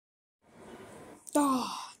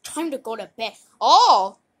Time to go to bed.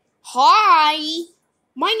 Oh, hi.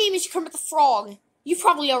 My name is Kermit the Frog. You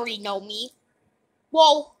probably already know me.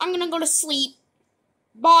 Well, I'm gonna go to sleep.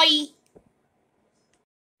 Bye.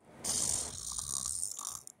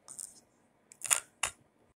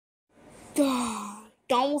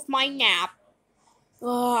 Done with my nap.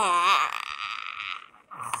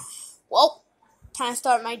 Well, time to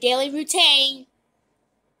start my daily routine.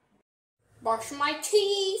 Brush my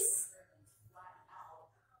teeth.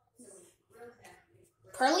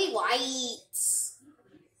 Pearly whites.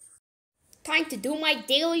 Time to do my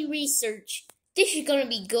daily research. This is gonna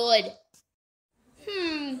be good.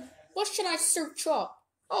 What should I search up?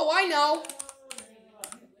 Oh, I know.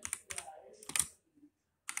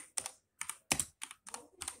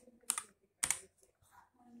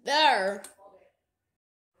 There.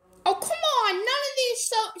 Oh, come on. None of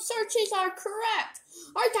these searches are correct.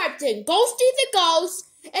 I typed in Ghosty the Ghost,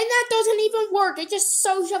 and that doesn't even work. It just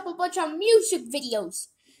shows up a bunch of music videos.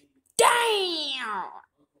 Damn!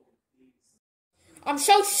 I'm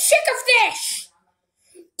so sick of this!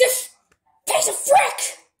 This piece of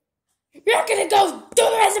frick! You're gonna go do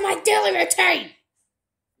the rest of my daily routine!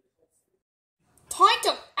 Time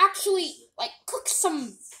to actually, cook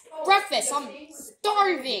some breakfast. I'm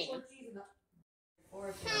starving.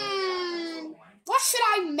 What should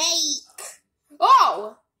I make?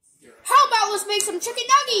 Oh! How about let's make some chicken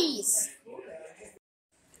nuggies?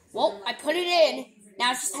 Well, I put it in.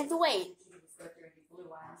 Now it's just time to wait.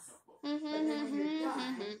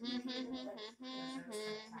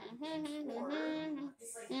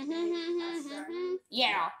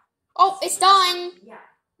 Yeah. Oh, it's done.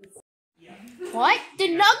 What? The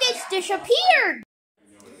nuggets disappeared.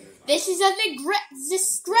 This is a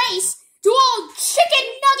disgrace to all chicken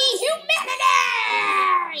nugget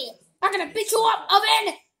humanity. I'm gonna beat you up,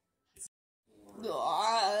 oven.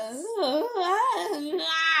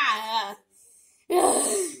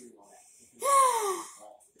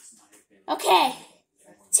 Okay,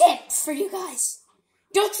 tip for you guys.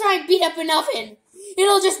 Don't try and beat up an oven.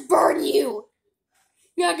 It'll just burn you.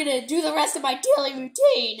 You're gonna do the rest of my daily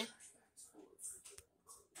routine.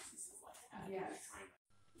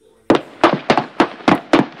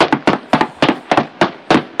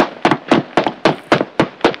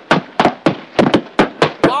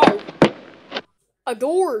 Wow. A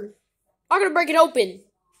door. I'm gonna break it open.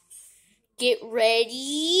 Get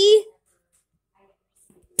ready.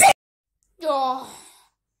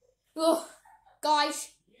 Guys,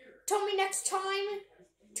 tell me next time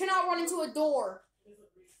to not run into a door.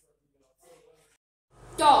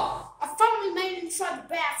 I finally made it inside the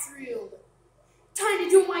bathroom. Time to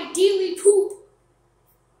do my daily poop.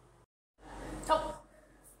 So,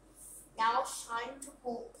 now it's time to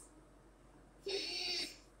poop.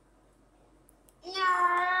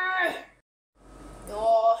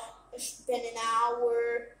 It's been an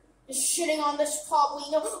hour. Just shitting on this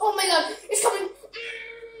probably. Oh my god, it's coming.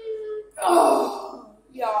 Oh,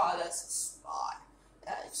 yeah, that's a spot.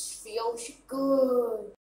 That feels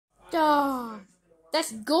good.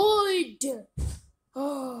 That's good.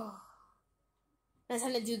 Oh, that's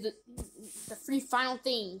how to do the three final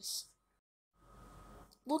things.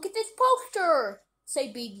 Look at this poster. Say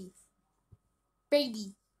baby.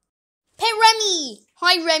 Baby. Hey, Remy.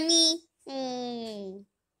 Hi, Remy.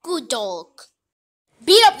 Good dog.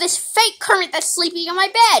 Beat up this fake Kermit that's sleeping on my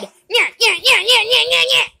bed. Yeah.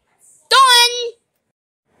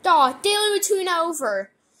 Done. Daily routine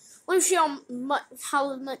over. Let me see how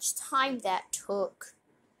much time that took.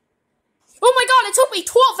 Oh my god, it took me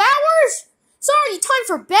 12 hours? It's already time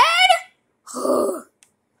for bed?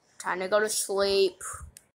 Time to go to sleep.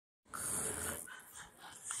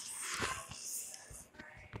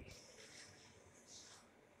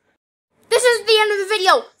 This is the end of the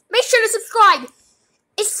video. Make sure to subscribe.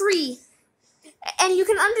 It's free. And you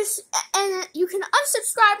can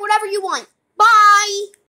unsubscribe whatever you want. Bye!